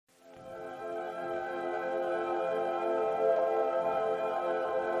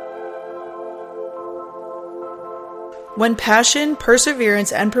When passion,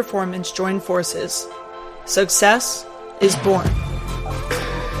 perseverance, and performance join forces, success is born.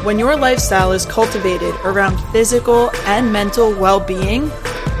 When your lifestyle is cultivated around physical and mental well-being,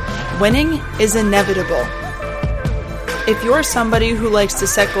 winning is inevitable. If you're somebody who likes to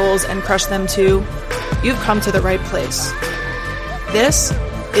set goals and crush them too, you've come to the right place. This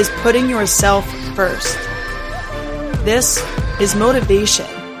is putting yourself first. This is motivation.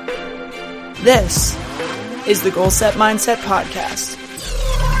 This is the Goal Set Mindset Podcast.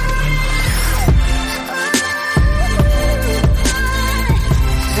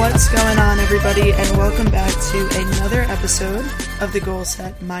 What's going on, everybody, and welcome back to another episode of the Goal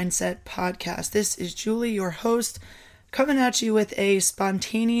Set Mindset Podcast. This is Julie, your host, coming at you with a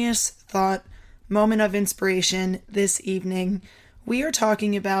spontaneous thought, moment of inspiration this evening. We are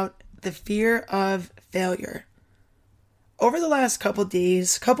talking about the fear of failure. Over the last couple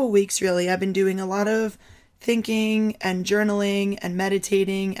weeks, really, I've been doing a lot of thinking and journaling and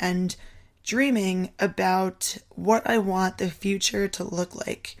meditating and dreaming about what I want the future to look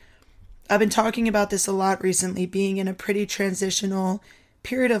like. I've been talking about this a lot recently, being in a pretty transitional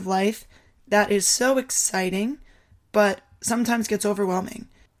period of life that is so exciting, but sometimes gets overwhelming.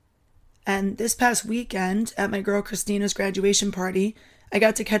 And this past weekend at my girl Christina's graduation party, I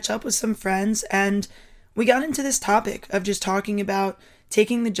got to catch up with some friends, and we got into this topic of just talking about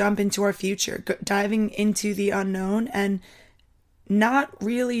taking the jump into our future, diving into the unknown and not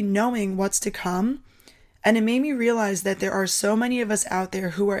really knowing what's to come. And it made me realize that there are so many of us out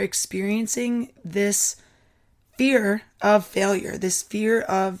there who are experiencing this fear of failure, this fear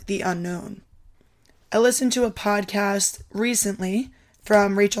of the unknown. I listened to a podcast recently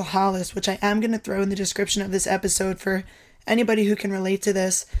from Rachel Hollis, which I am going to throw in the description of this episode for anybody who can relate to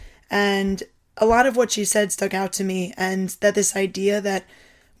this. And a lot of what she said stuck out to me, and that this idea that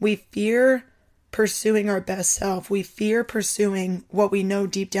we fear pursuing our best self, we fear pursuing what we know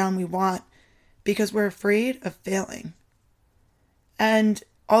deep down we want because we're afraid of failing. And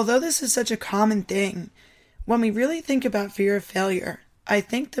although this is such a common thing, when we really think about fear of failure, I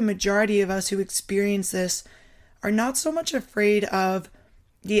think the majority of us who experience this are not so much afraid of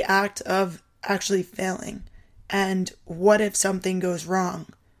the act of actually failing and what if something goes wrong.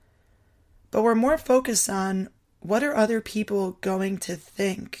 But we're more focused on what are other people going to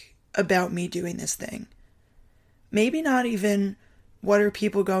think about me doing this thing. Maybe not even what are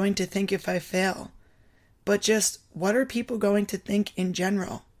people going to think if I fail, but just what are people going to think in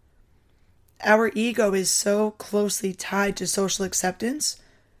general. Our ego is so closely tied to social acceptance,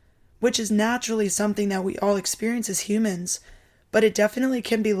 which is naturally something that we all experience as humans, but it definitely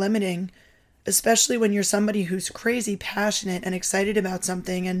can be limiting, especially when you're somebody who's crazy passionate and excited about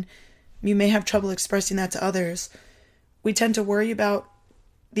something and you may have trouble expressing that to others. We tend to worry about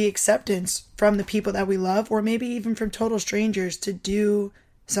the acceptance from the people that we love, or maybe even from total strangers, to do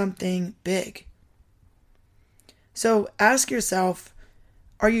something big. So ask yourself,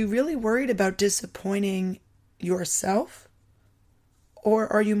 are you really worried about disappointing yourself? Or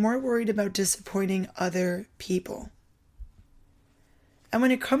are you more worried about disappointing other people? And when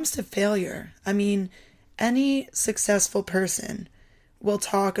it comes to failure, any successful person will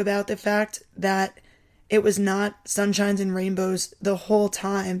talk about the fact that it was not sunshines and rainbows the whole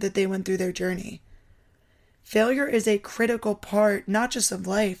time that they went through their journey. Failure is a critical part, not just of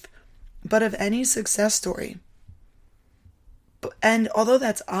life, but of any success story. And although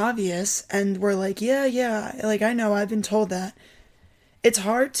that's obvious, and we're like, yeah, I know, I've been told that, it's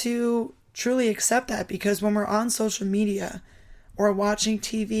hard to truly accept that, because when we're on social media or watching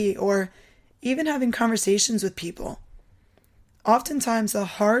TV or even having conversations with people, oftentimes the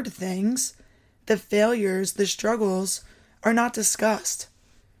hard things, the failures, the struggles are not discussed.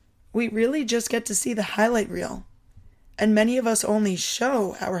 We really just get to see the highlight reel, and many of us only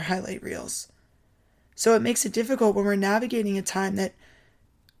show our highlight reels. So it makes it difficult when we're navigating a time that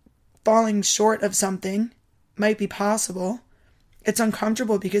falling short of something might be possible. It's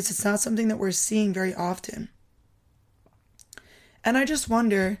uncomfortable because it's not something that we're seeing very often. And I just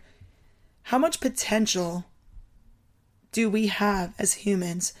wonder, how much potential do we have as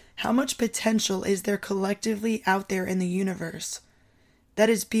humans? How much potential is there collectively out there in the universe that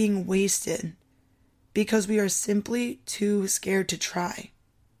is being wasted because we are simply too scared to try?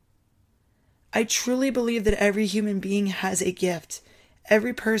 I truly believe that every human being has a gift.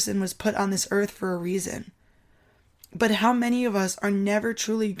 Every person was put on this earth for a reason. But how many of us are never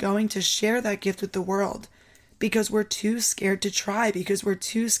truly going to share that gift with the world because we're too scared to try, because we're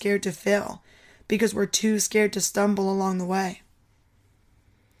too scared to fail, because we're too scared to stumble along the way?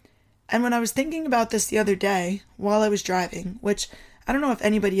 And when I was thinking about this the other day while I was driving, which I don't know if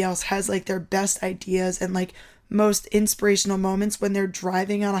anybody else has like their best ideas and like most inspirational moments when they're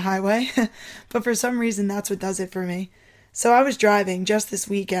driving on a highway, but for some reason that's what does it for me. So I was driving just this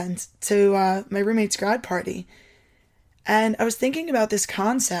weekend to my roommate's grad party, and I was thinking about this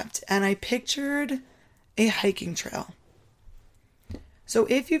concept, and I pictured a hiking trail. So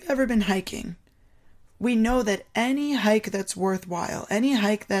if you've ever been hiking, we know that any hike that's worthwhile, any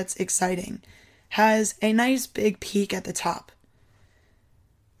hike that's exciting, has a nice big peak at the top.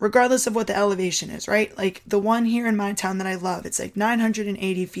 Regardless of what the elevation is, right? Like the one here in my town that I love, it's like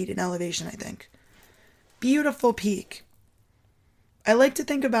 980 feet in elevation, I think. Beautiful peak. I like to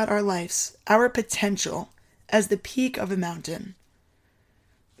think about our lives, our potential, as the peak of a mountain.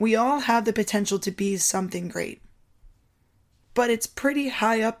 We all have the potential to be something great. But it's pretty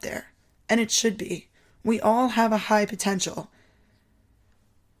high up there, and it should be. We all have a high potential.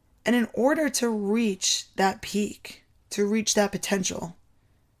 And in order to reach that peak, to reach that potential,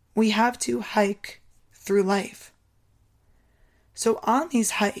 we have to hike through life. So on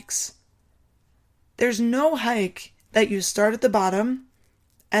these hikes, there's no hike that you start at the bottom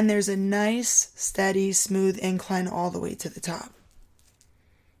and there's a nice, steady, smooth incline all the way to the top.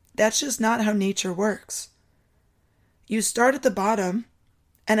 That's just not how nature works. You start at the bottom,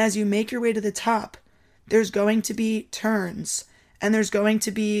 and as you make your way to the top, there's going to be turns, and there's going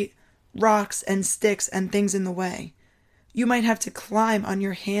to be rocks and sticks and things in the way. You might have to climb on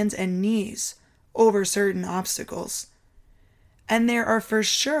your hands and knees over certain obstacles. And there are for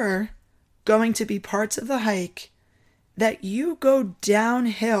sure going to be parts of the hike that you go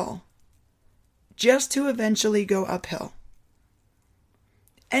downhill just to eventually go uphill.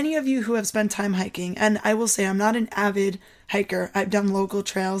 Any of you who have spent time hiking, and I will say I'm not an avid hiker, I've done local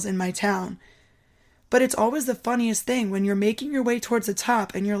trails in my town, but it's always the funniest thing when you're making your way towards the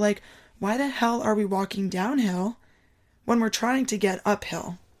top and you're like, why the hell are we walking downhill when we're trying to get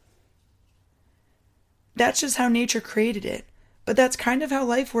uphill? That's just how nature created it. But that's kind of how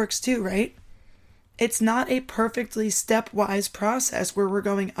life works too, right? It's not a perfectly stepwise process where we're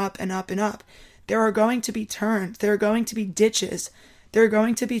going up and up and up. There are going to be turns. There are going to be ditches. There are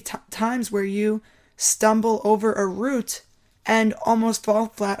going to be times where you stumble over a root and almost fall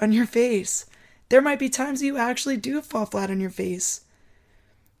flat on your face. There might be times you actually do fall flat on your face.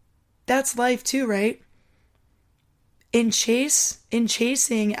 That's life too, right? In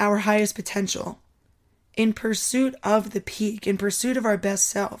chasing our highest potential, in pursuit of the peak, in pursuit of our best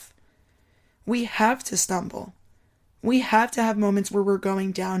self, we have to stumble. We have to have moments where we're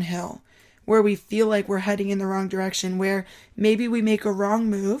going downhill, where we feel like we're heading in the wrong direction, where maybe we make a wrong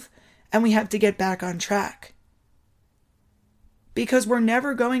move and we have to get back on track. Because we're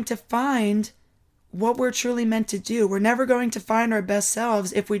never going to find what we're truly meant to do. We're never going to find our best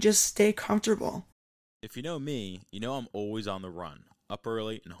selves if we just stay comfortable. If you know me, you know I'm always on the run, up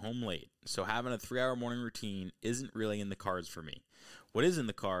early and home late, so having a 3-hour morning routine isn't really in the cards for me. What is in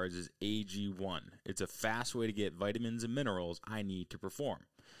the cards is AG1. It's a fast way to get vitamins and minerals I need to perform.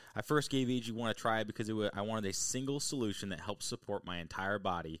 I first gave AG1 a try because I wanted a single solution that helps support my entire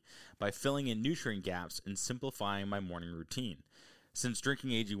body by filling in nutrient gaps and simplifying my morning routine. Since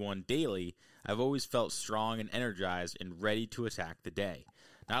drinking AG1 daily, I've always felt strong and energized and ready to attack the day.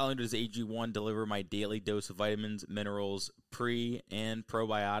 Not only does AG1 deliver my daily dose of vitamins, minerals, pre- and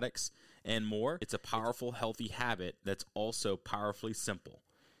probiotics, and more, it's a powerful, healthy habit that's also powerfully simple.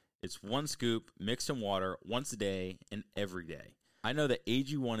 It's one scoop, mixed in water, once a day, and every day. I know that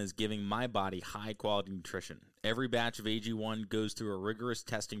AG1 is giving my body high-quality nutrition. Every batch of AG1 goes through a rigorous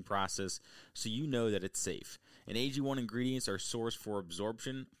testing process, so you know that it's safe. And AG1 ingredients are sourced for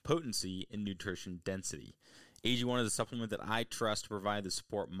absorption, potency, and nutrition density. AG1 is a supplement that I trust to provide the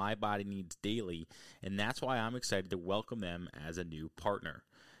support my body needs daily, and that's why I'm excited to welcome them as a new partner.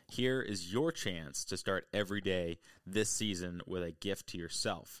 Here is your chance to start every day this season with a gift to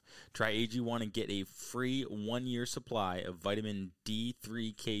yourself. Try AG1 and get a free 1-year supply of vitamin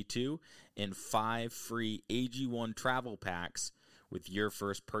D3K2 and 5 free AG1 travel packs with your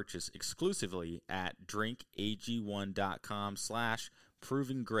first purchase exclusively at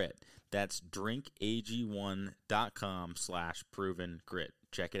drinkag1.com/provengrit. That's drinkag1.com/provengrit.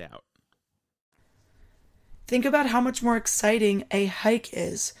 Check it out. Think about how much more exciting a hike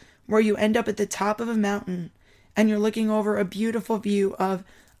is, where you end up at the top of a mountain and you're looking over a beautiful view of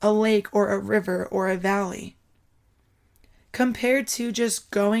a lake or a river or a valley, compared to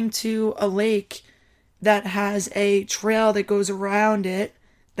just going to a lake that has a trail that goes around it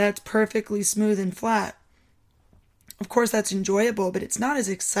that's perfectly smooth and flat. Of course, that's enjoyable, but it's not as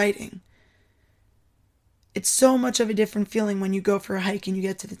exciting. It's so much of a different feeling when you go for a hike and you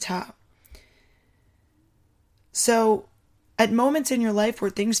get to the top. So At moments in your life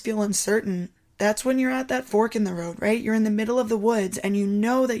where things feel uncertain, that's when you're at that fork in the road, right? You're in the middle of the woods and you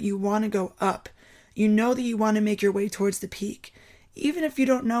know that you want to go up. You know that you want to make your way towards the peak. Even if you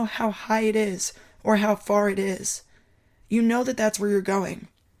don't know how high it is or how far it is, you know that that's where you're going.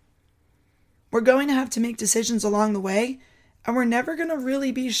 We're going to have to make decisions along the way, and we're never going to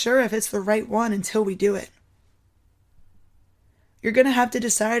really be sure if it's the right one until we do it. You're going to have to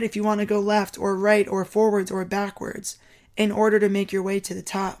decide if you want to go left or right or forwards or backwards in order to make your way to the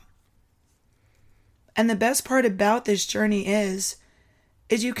top. And the best part about this journey is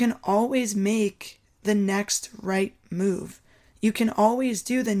you can always make the next right move. You can always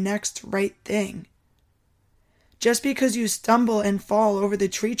do the next right thing. Just because you stumble and fall over the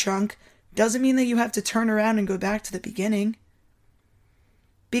tree trunk doesn't mean that you have to turn around and go back to the beginning.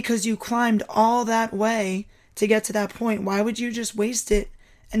 Because you climbed all that way to get to that point, why would you just waste it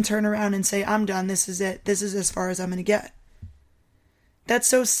and turn around and say, I'm done, this is it, this is as far as I'm going to get? That's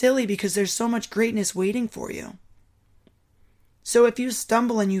so silly because there's so much greatness waiting for you. So if you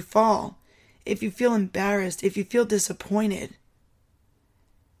stumble and you fall, if you feel embarrassed, if you feel disappointed,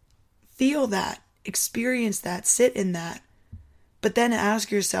 feel that, experience that, sit in that, but then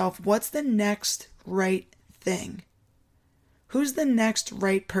ask yourself, what's the next right thing? Who's the next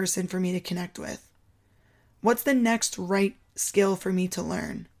right person for me to connect with? What's the next right skill for me to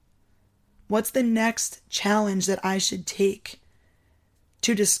learn? What's the next challenge that I should take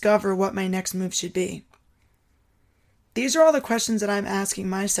to discover what my next move should be? These are all the questions that I'm asking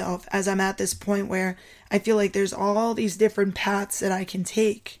myself as I'm at this point where I feel like there's all these different paths that I can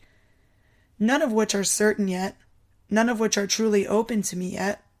take, none of which are certain yet, none of which are truly open to me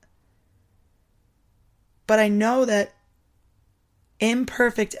yet. But I know that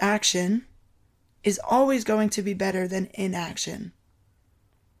imperfect action is always going to be better than inaction.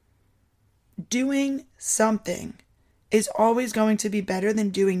 Doing something is always going to be better than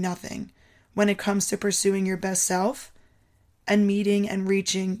doing nothing when it comes to pursuing your best self and meeting and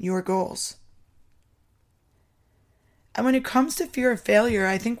reaching your goals. And when it comes to fear of failure,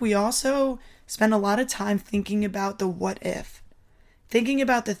 I think we also spend a lot of time thinking about the what if, thinking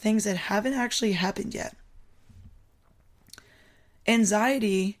about the things that haven't actually happened yet.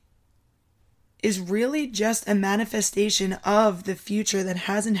 Anxiety is really just a manifestation of the future that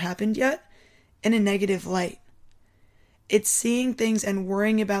hasn't happened yet in a negative light. It's seeing things and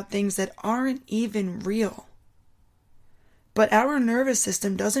worrying about things that aren't even real. But our nervous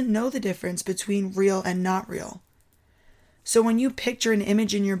system doesn't know the difference between real and not real. So when you picture an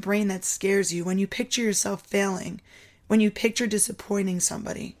image in your brain that scares you, when you picture yourself failing, when you picture disappointing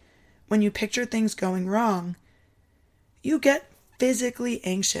somebody, when you picture things going wrong, you get physically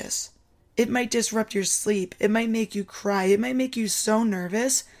anxious. It might disrupt your sleep. It might make you cry. It might make you so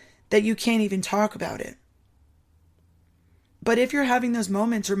nervous that you can't even talk about it. But if you're having those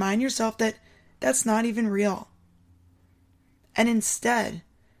moments, remind yourself that that's not even real. And instead,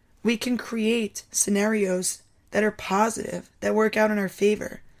 we can create scenarios that are positive, that work out in our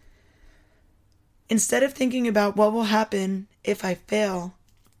favor. Instead of thinking about what will happen if I fail,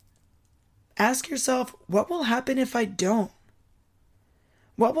 ask yourself, what will happen if I don't?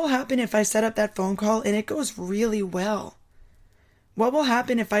 What will happen if I set up that phone call and it goes really well? What will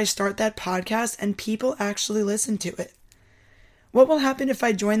happen if I start that podcast and people actually listen to it? What will happen if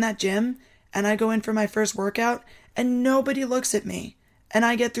I join that gym and I go in for my first workout and nobody looks at me and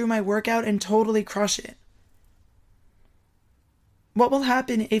I get through my workout and totally crush it? What will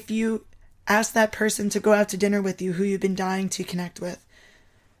happen if you ask that person to go out to dinner with you who you've been dying to connect with?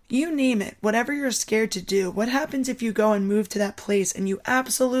 You name it, whatever you're scared to do. What happens if you go and move to that place and you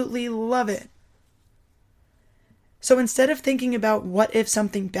absolutely love it? So instead of thinking about what if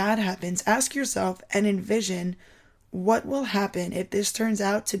something bad happens, ask yourself and envision, what will happen if this turns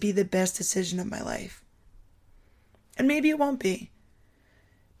out to be the best decision of my life? And maybe it won't be.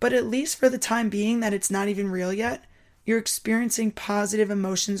 But at least for the time being that it's not even real yet, you're experiencing positive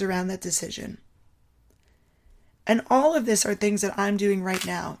emotions around that decision. And all of this are things that I'm doing right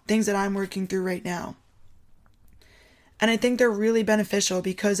now, things that I'm working through right now. And I think they're really beneficial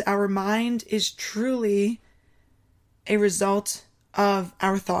because our mind is truly a result of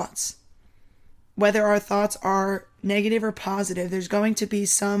our thoughts. Whether our thoughts are negative or positive, there's going to be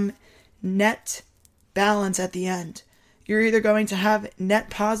some net balance at the end. You're either going to have net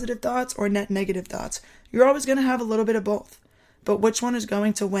positive thoughts or net negative thoughts. You're always going to have a little bit of both. But which one is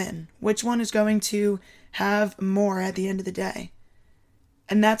going to win? Which one is going to have more at the end of the day?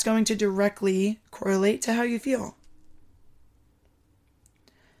 And that's going to directly correlate to how you feel.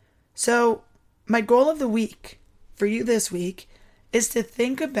 So, my goal of the week for you this week is to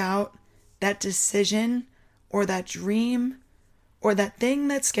think about that decision or that dream or that thing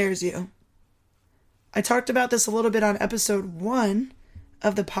that scares you. I talked about this a little bit on episode 1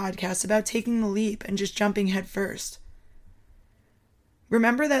 of the podcast about taking the leap and just jumping head first.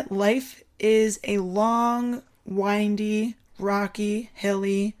 Remember that life is a long, windy, rocky,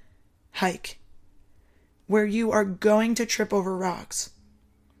 hilly hike where you are going to trip over rocks.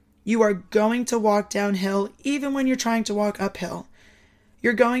 You are going to walk downhill even when you're trying to walk uphill.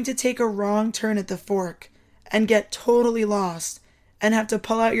 You're going to take a wrong turn at the fork and get totally lost and have to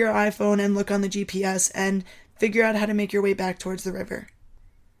pull out your iPhone and look on the GPS and figure out how to make your way back towards the river.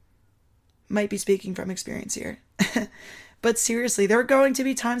 Might be speaking from experience here. But seriously, there are going to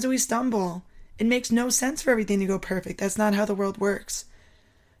be times that we stumble. It makes no sense for everything to go perfect. That's not how the world works.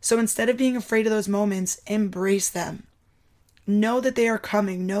 So instead of being afraid of those moments, embrace them. Know that they are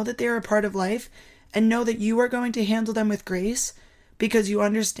coming. Know that they are a part of life. And know that you are going to handle them with grace because you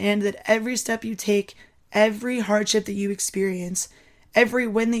understand that every step you take, every hardship that you experience, every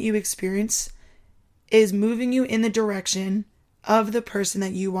win that you experience is moving you in the direction of the person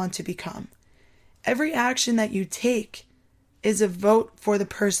that you want to become. Every action that you take is a vote for the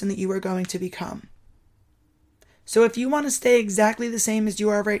person that you are going to become. So if you want to stay exactly the same as you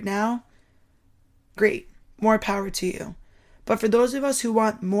are right now, great, more power to you. But for those of us who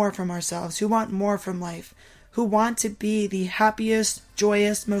want more from ourselves, who want more from life, who want to be the happiest,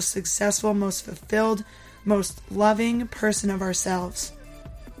 joyous, most successful, most fulfilled, most loving person of ourselves,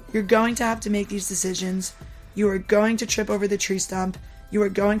 you're going to have to make these decisions. You are going to trip over the tree stump. You are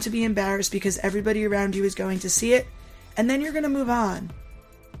going to be embarrassed because everybody around you is going to see it. And then you're going to move on.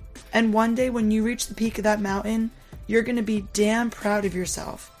 And one day when you reach the peak of that mountain, you're going to be damn proud of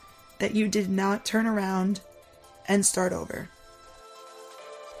yourself that you did not turn around and start over.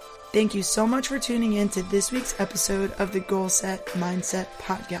 Thank you so much for tuning in to this week's episode of the Goal Set Mindset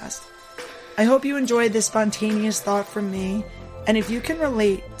Podcast. I hope you enjoyed this spontaneous thought from me. And if you can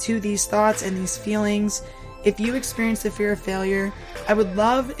relate to these thoughts and these feelings, if you experience the fear of failure, I would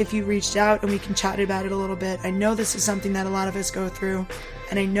love if you reached out and we can chat about it a little bit. I know this is something that a lot of us go through,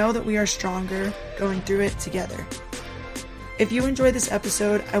 and I know that we are stronger going through it together. If you enjoyed this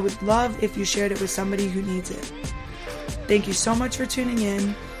episode, I would love if you shared it with somebody who needs it. Thank you so much for tuning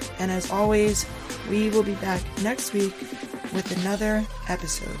in, and as always, we will be back next week with another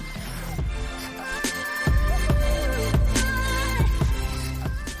episode.